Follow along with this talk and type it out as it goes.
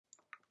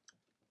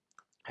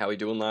How we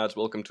doing, lads?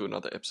 Welcome to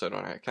another episode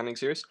on our canning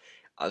series.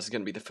 This is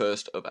going to be the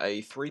first of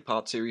a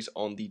three-part series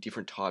on the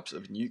different types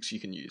of nukes you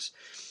can use.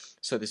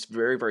 So this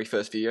very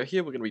first video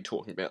here, we're going to be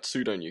talking about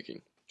pseudo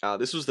nuking.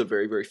 This was the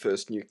very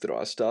first nuke that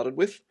I started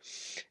with,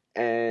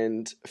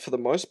 and for the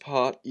most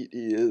part, it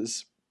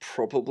is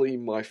probably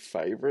my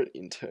favorite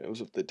in terms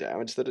of the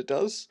damage that it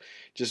does,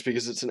 just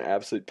because it's an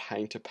absolute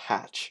pain to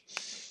patch.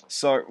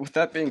 So with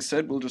that being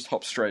said, we'll just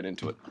hop straight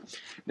into it.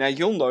 Now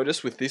you'll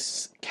notice with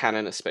this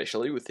cannon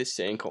especially, with this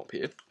sand comp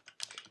here,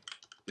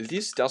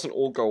 this doesn't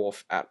all go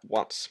off at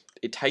once.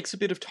 It takes a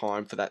bit of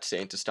time for that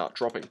sand to start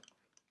dropping.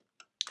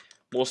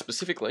 More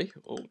specifically,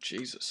 oh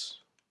Jesus,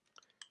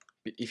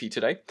 bit iffy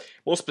today.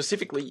 More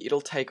specifically, it'll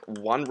take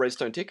one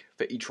redstone tick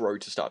for each row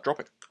to start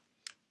dropping.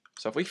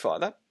 So if we fire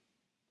that,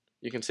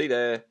 you can see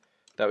there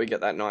that we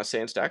get that nice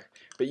sand stack,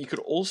 but you could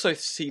also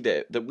see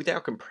there that with our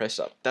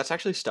compressor, that's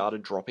actually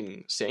started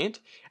dropping sand,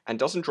 and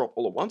doesn't drop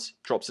all at once,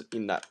 drops it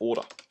in that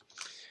order.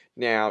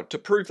 Now, to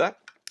prove that,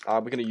 we're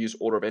going to use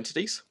order of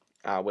entities,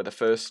 where the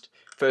first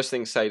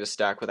thing, say, to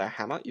stack with our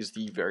hammer is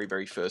the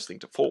very first thing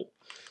to fall.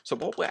 So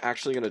what we're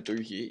actually going to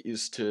do here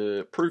is,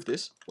 to prove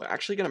this, we're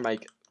actually going to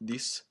make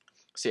this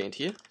sand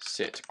here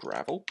set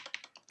gravel.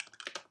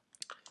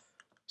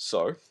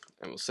 So,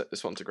 and we'll set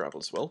this one to gravel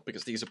as well,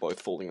 because these are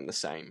both falling in the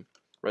same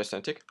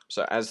redstone tick.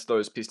 So as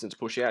those pistons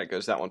push out, it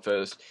goes that one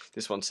first,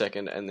 this one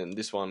second, and then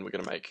this one we're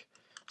going to make,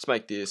 let's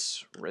make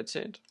this red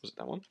sand. Was it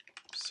that one?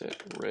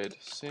 Set red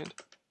sand.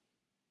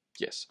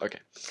 Yes, okay.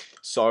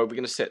 So we're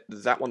going to set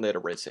that one there to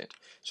red sand.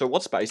 So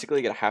what's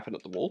basically going to happen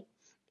at the wall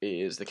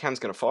is the can's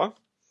going to fire,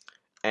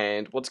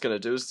 and what's going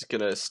to do is it's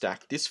going to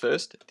stack this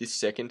first, this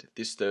second,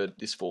 this third,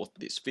 this fourth,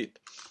 this fifth.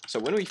 So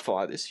when we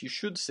fire this, you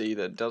should see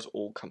that it does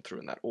all come through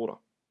in that order.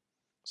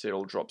 So it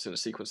all drops in a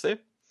sequence there.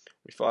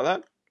 We fire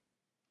that,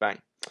 bang.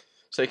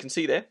 So you can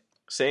see there,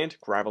 sand,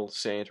 gravel,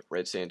 sand,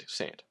 red sand,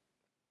 sand.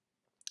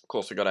 Of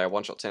course, we've got our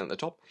one-shot sand at the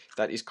top.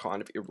 That is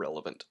kind of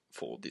irrelevant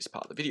for this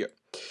part of the video.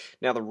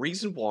 Now, the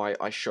reason why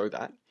I show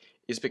that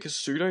is because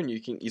pseudo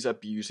nuking is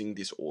abusing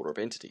this order of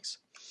entities.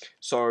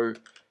 So,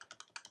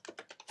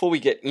 before we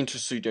get into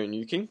pseudo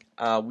nuking,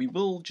 we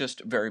will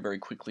just very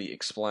quickly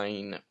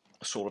explain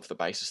sort of the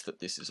basis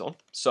that this is on.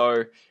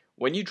 So,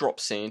 when you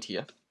drop sand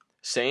here,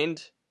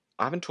 sand,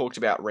 I haven't talked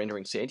about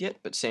rendering sand yet,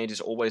 but sand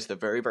is always the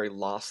very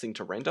last thing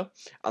to render,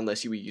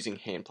 unless you were using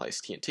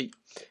hand-placed TNT.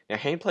 Now,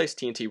 hand-placed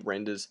TNT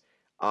renders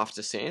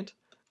after sand,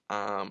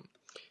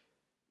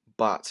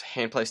 but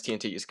hand-placed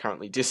TNT is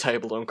currently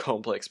disabled on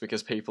Complex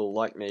because people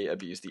like me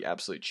abuse the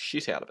absolute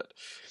shit out of it.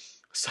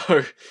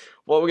 So,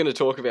 what we're going to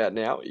talk about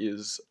now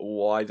is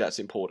why that's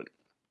important.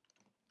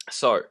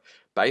 So,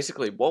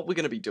 basically, what we're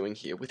going to be doing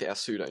here with our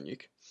pseudo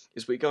nuke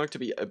is we're going to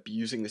be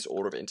abusing this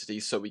order of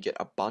entities so we get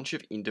a bunch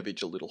of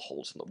individual little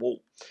holes in the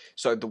wall.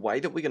 So the way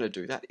that we're going to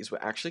do that is we're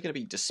actually going to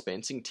be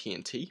dispensing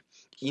TNT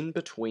in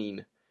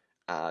between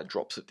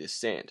drops of this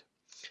sand.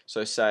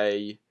 So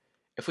say,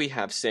 if we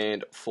have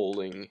sand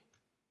falling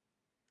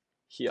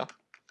here,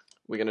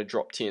 we're going to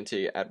drop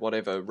TNT at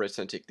whatever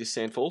redstone tick this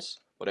sand falls,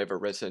 whatever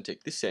redstone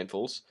tick this sand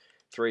falls,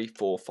 3,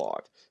 4, 5.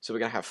 So we're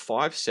going to have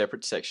 5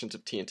 separate sections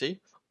of TNT,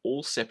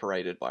 all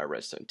separated by a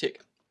redstone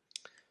tick.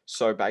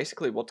 So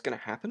basically what's going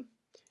to happen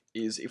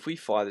is if we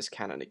fire this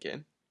cannon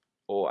again,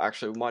 or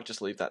actually we might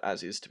just leave that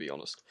as is, to be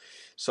honest.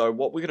 So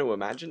what we're going to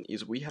imagine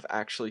is we have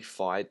actually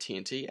fired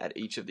TNT at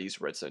each of these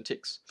redstone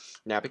ticks.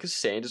 Now because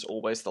sand is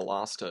always the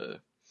last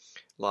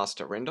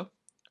to render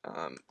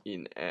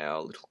in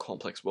our little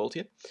complex world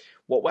here,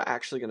 what we're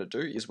actually going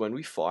to do is when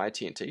we fire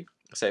TNT,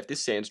 say if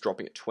this sand's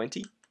dropping at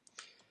 20,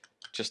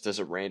 just as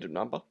a random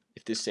number,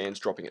 if this sand's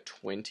dropping at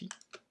 20,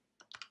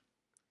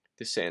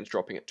 this sand's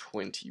dropping at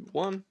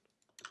 21,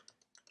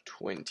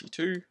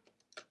 22,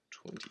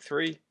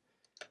 23,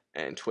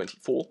 and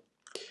 24.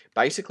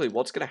 Basically,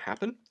 what's going to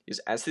happen is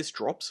as this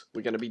drops,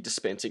 we're going to be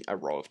dispensing a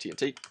row of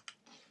TNT.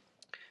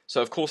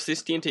 So, of course,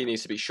 this TNT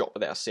needs to be shot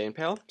with our sand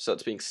power, so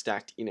it's being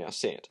stacked in our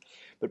sand.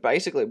 But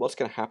basically, what's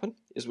going to happen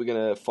is we're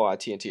going to fire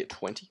TNT at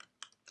 20.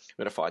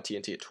 We're going to fire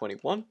TNT at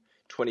 21,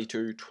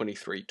 22,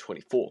 23,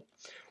 24.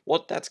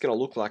 What that's going to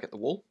look like at the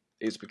wall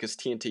is, because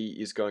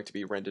TNT is going to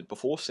be rendered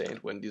before sand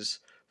when it is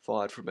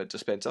fired from a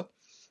dispenser,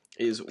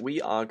 is we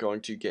are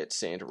going to get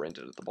sand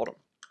rendered at the bottom.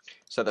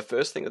 So the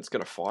first thing that's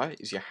going to fire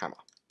is your hammer.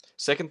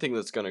 Second thing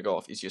that's going to go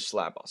off is your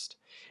slab bust.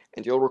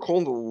 And you'll recall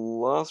in the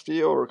last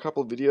video or a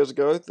couple of videos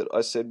ago that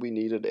I said we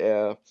needed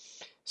our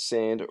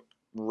sand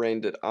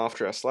rendered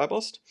after our slab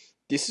bust.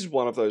 This is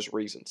one of those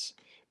reasons.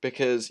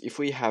 Because if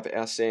we have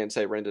our sand,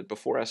 say, rendered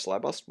before our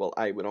slab bust, well,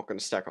 A, we're not going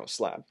to stack on a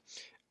slab.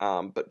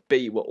 But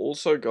B, we're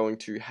also going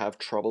to have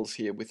troubles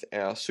here with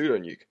our pseudo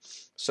nuke.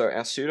 So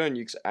our pseudo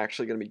nuke's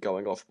actually going to be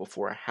going off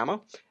before our hammer,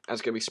 and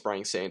it's going to be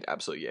spraying sand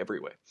absolutely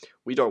everywhere.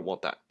 We don't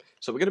want that.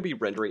 So we're going to be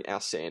rendering our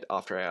sand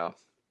after our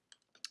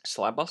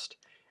slab bust,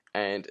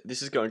 and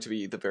this is going to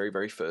be the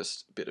very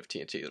first bit of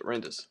TNT that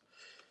renders.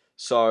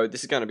 So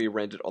this is going to be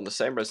rendered on the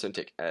same redstone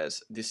tick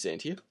as this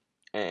sand here,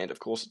 and of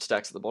course it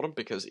stacks at the bottom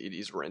because it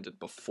is rendered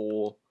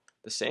before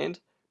the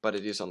sand, but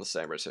it is on the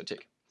same redstone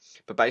tick.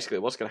 But basically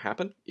what's going to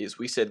happen is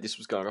we said this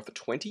was going off at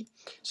 20.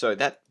 So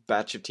that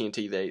batch of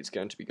TNT there is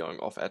going to be going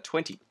off at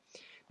 20.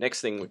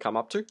 Next thing we come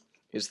up to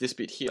is this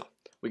bit here.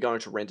 We're going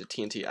to render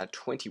TNT at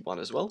 21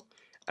 as well.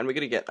 And we're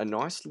going to get a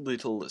nice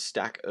little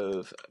stack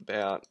of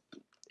about...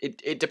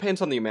 It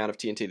depends on the amount of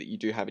TNT that you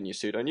do have in your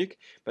pseudo nuke,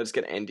 but it's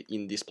going to end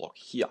in this block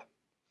here.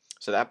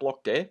 So that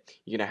block there,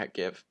 you're going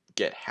to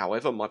get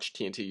however much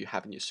TNT you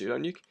have in your pseudo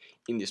nuke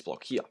in this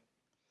block here.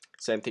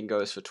 Same thing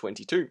goes for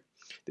 22.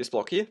 This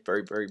block here,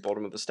 very, very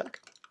bottom of the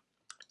stack,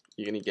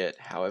 you're going to get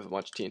however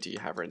much TNT you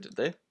have rendered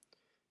there.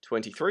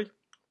 23,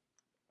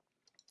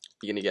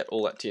 you're going to get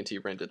all that TNT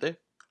rendered there.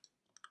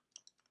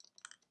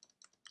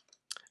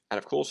 And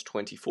of course,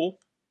 24,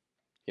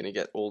 you're going to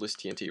get all this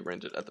TNT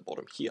rendered at the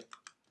bottom here.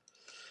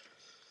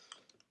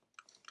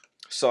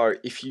 So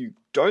if you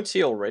don't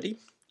see already,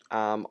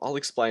 I'll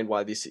explain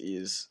why this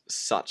is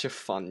such a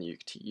fun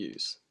nuke to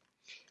use.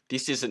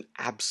 This is an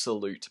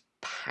absolute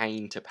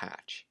pain to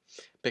patch.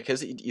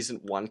 Because it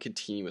isn't one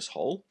continuous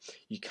hole,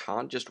 you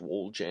can't just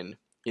wall gen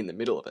in the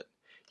middle of it.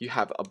 You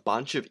have a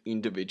bunch of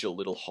individual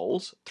little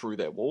holes through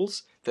their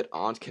walls that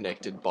aren't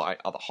connected by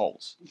other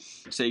holes.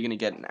 So you're going to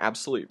get an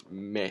absolute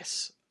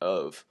mess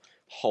of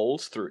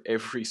holes through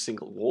every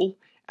single wall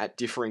at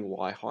differing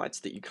Y heights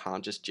that you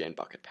can't just gen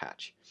bucket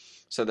patch.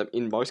 So that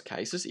in most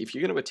cases, if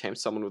you're going to attempt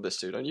someone with a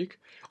pseudo nuke,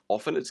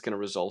 often it's going to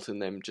result in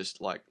them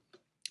just like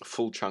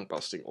full chunk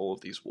busting all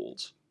of these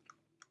walls.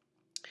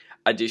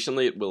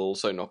 Additionally, it will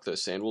also knock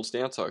those sand walls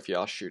down, so if you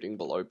are shooting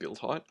below build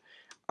height,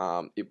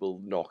 it will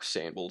knock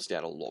sand walls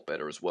down a lot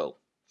better as well.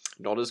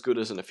 Not as good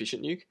as an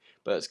efficient nuke,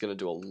 but it's going to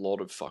do a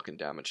lot of fucking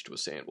damage to a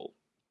sand wall.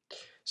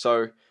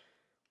 So,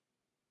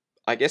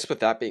 I guess with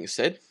that being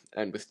said,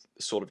 and with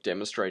sort of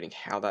demonstrating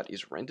how that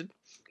is rendered,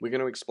 we're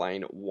going to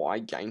explain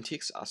why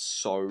gameticks are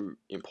so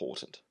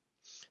important.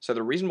 So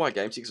the reason why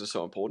gameticks are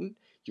so important,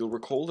 you'll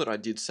recall that I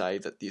did say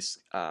that this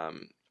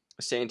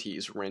sand here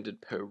is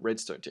rendered per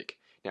redstone tick.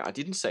 Now, I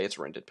didn't say it's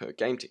rendered per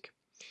gametic.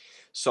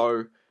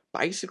 So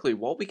basically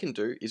what we can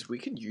do is we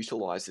can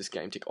utilize this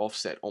gametic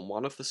offset on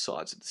one of the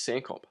sides of the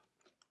sand comp.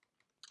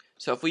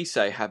 So if we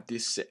say have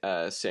this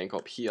sand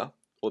comp here,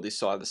 or this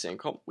side of the sand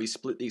comp, we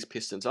split these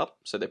pistons up,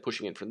 so they're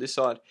pushing in from this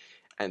side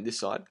and this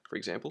side, for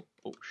example.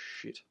 Oh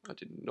shit, I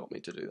did not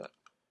mean to do that.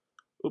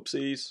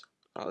 Oopsies.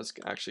 Oh, that's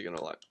actually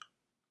gonna like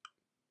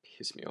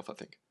piss me off, I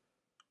think.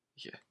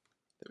 Yeah,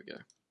 there we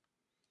go.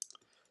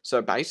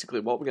 So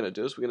basically what we're gonna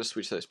do is we're gonna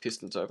switch those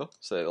pistons over,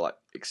 so they're like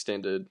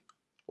extended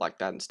like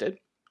that instead.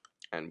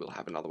 And we'll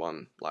have another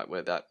one like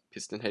where that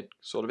piston head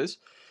sort of is.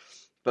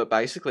 But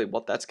basically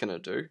what that's gonna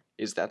do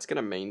is that's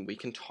gonna mean we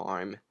can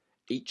time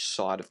each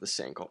side of the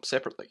sand comp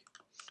separately.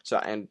 So,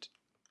 and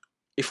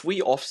if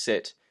we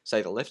offset,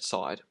 say, the left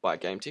side by a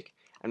game tick,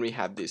 and we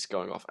have this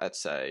going off at,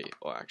 say,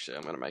 or actually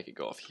I'm going to make it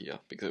go off here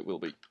because it will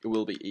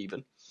be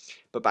even.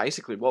 But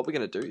basically what we're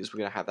going to do is we're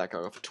going to have that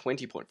go off at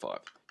 20.5,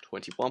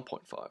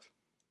 21.5,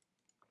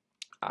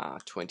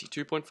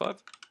 22.5,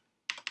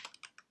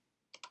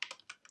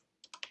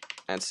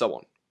 and so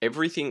on.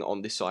 Everything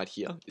on this side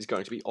here is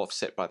going to be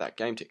offset by that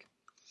game tick.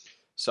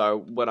 So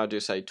when I do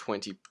say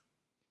 20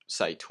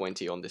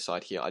 on this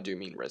side here, I do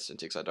mean redstone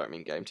ticks, I don't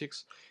mean game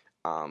ticks.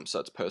 So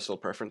it's personal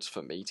preference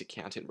for me to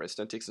count in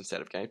redstone ticks instead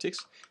of game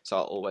ticks. So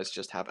I'll always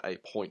just have a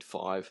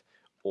 0.5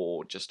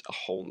 or just a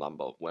whole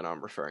number when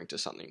I'm referring to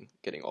something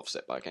getting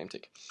offset by a game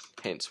tick.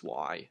 Hence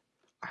why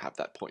I have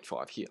that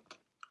 0.5 here.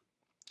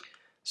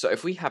 So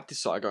if we have this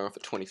side going off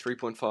at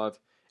 23.5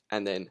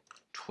 and then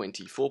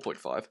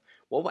 24.5,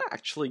 what we're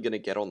actually going to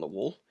get on the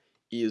wall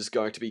is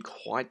going to be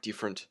quite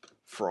different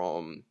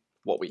from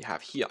what we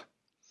have here.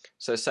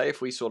 So say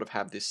if we sort of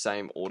have this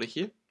same order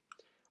here,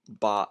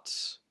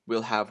 but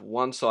we'll have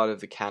one side of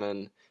the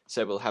cannon,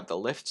 so we'll have the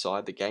left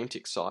side, the game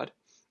tick side,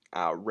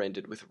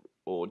 rendered with,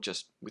 or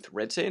just with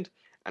red sand,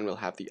 and we'll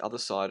have the other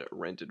side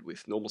rendered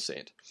with normal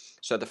sand.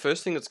 So the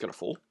first thing that's going to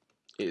fall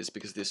is,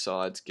 because this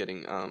side's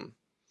getting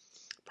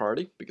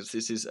priority, because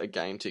this is a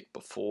game tick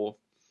before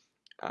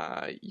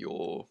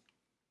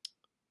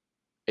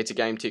it's a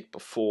game tick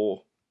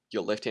before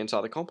your left hand side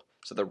of the comp,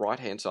 so the right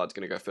hand side's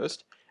going to go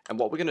first. And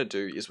what we're going to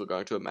do is we're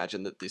going to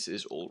imagine that this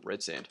is all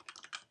red sand.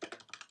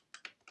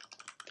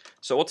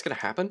 So what's going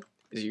to happen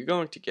is you're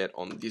going to get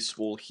on this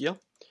wall here,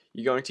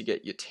 you're going to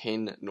get your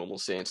 10 normal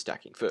sand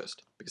stacking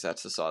first, because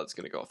that's the side that's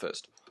going to go off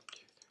first.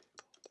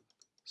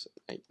 So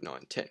 8,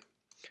 9, 10.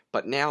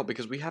 But now,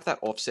 because we have that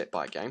offset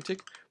by a game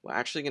tick, we're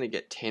actually going to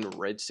get 10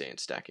 red sand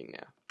stacking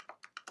now.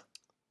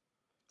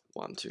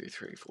 1, 2,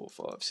 3, 4,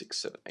 5, 6,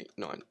 7, 8,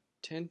 9,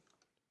 10.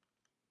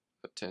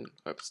 10,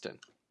 hope it's 10.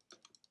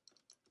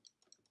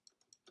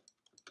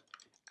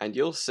 And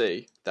you'll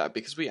see that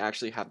because we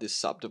actually have this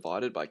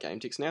subdivided by game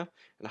ticks now,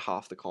 and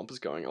half the comp is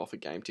going off a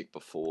game tick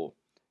before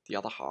the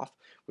other half,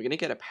 we're going to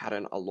get a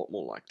pattern a lot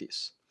more like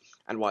this.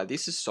 And why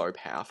this is so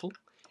powerful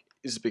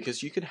is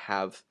because you can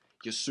have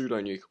your pseudo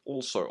nuke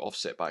also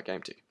offset by a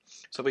game tick.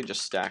 So we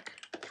just stack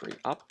 3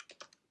 up.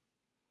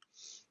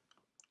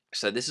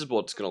 So this is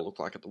what it's going to look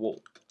like at the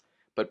wall.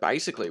 But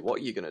basically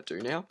what you're going to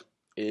do now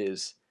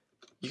is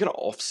you're going to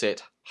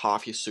offset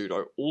half your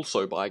pseudo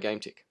also by a game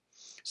tick.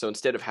 So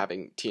instead of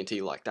having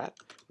TNT like that,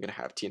 we're going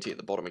to have TNT at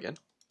the bottom again.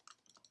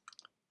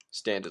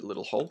 Standard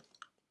little hole.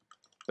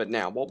 But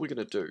now what we're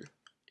going to do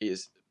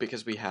is,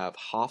 because we have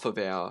half of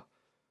our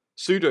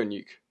pseudo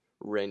nuke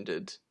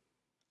rendered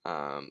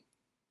or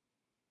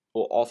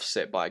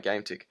offset by a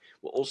game tick,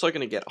 we're also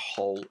going to get a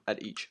hole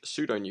at each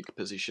pseudo nuke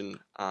position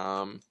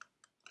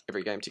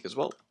every game tick as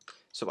well.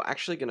 So we're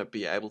actually going to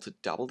be able to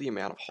double the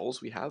amount of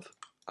holes we have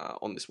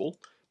on this wall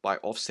by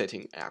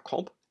offsetting our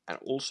comp and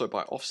also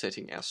by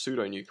offsetting our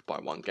pseudo nuke by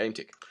 1 game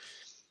tick.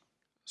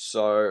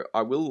 So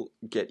I will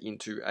get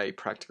into a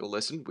practical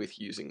lesson with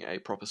using a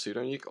proper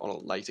pseudo nuke on a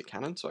later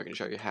cannon, so I can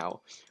show you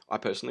how I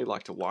personally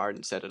like to wire it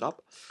and set it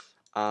up.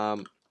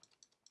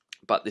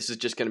 But this is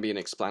just going to be an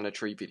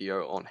explanatory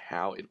video on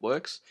how it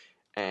works,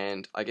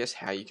 and I guess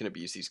how you can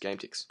abuse these game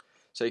ticks.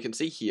 So you can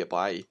see here,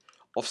 by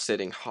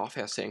offsetting half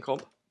our sand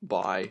comp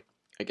by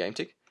a game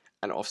tick,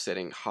 and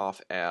offsetting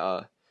half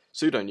our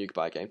pseudo nuke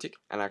by a game tick,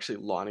 and actually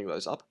lining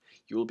those up,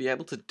 you will be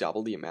able to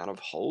double the amount of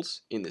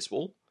holes in this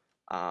wall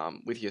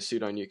with your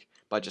pseudo nuke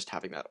by just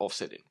having that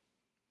offset in.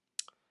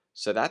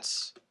 So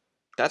that's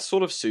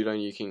sort of pseudo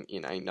nuking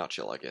in a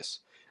nutshell, I guess.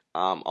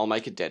 I'll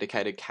make a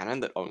dedicated cannon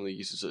that only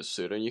uses a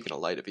pseudo nuke in a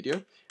later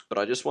video, but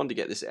I just wanted to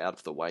get this out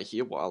of the way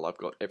here while I've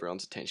got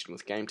everyone's attention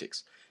with game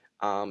ticks.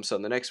 So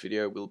in the next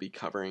video, we'll be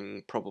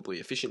covering probably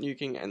efficient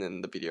nuking, and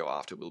then the video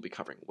after we'll be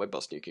covering web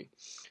bus nuking.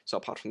 So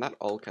apart from that,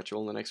 I'll catch you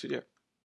all in the next video.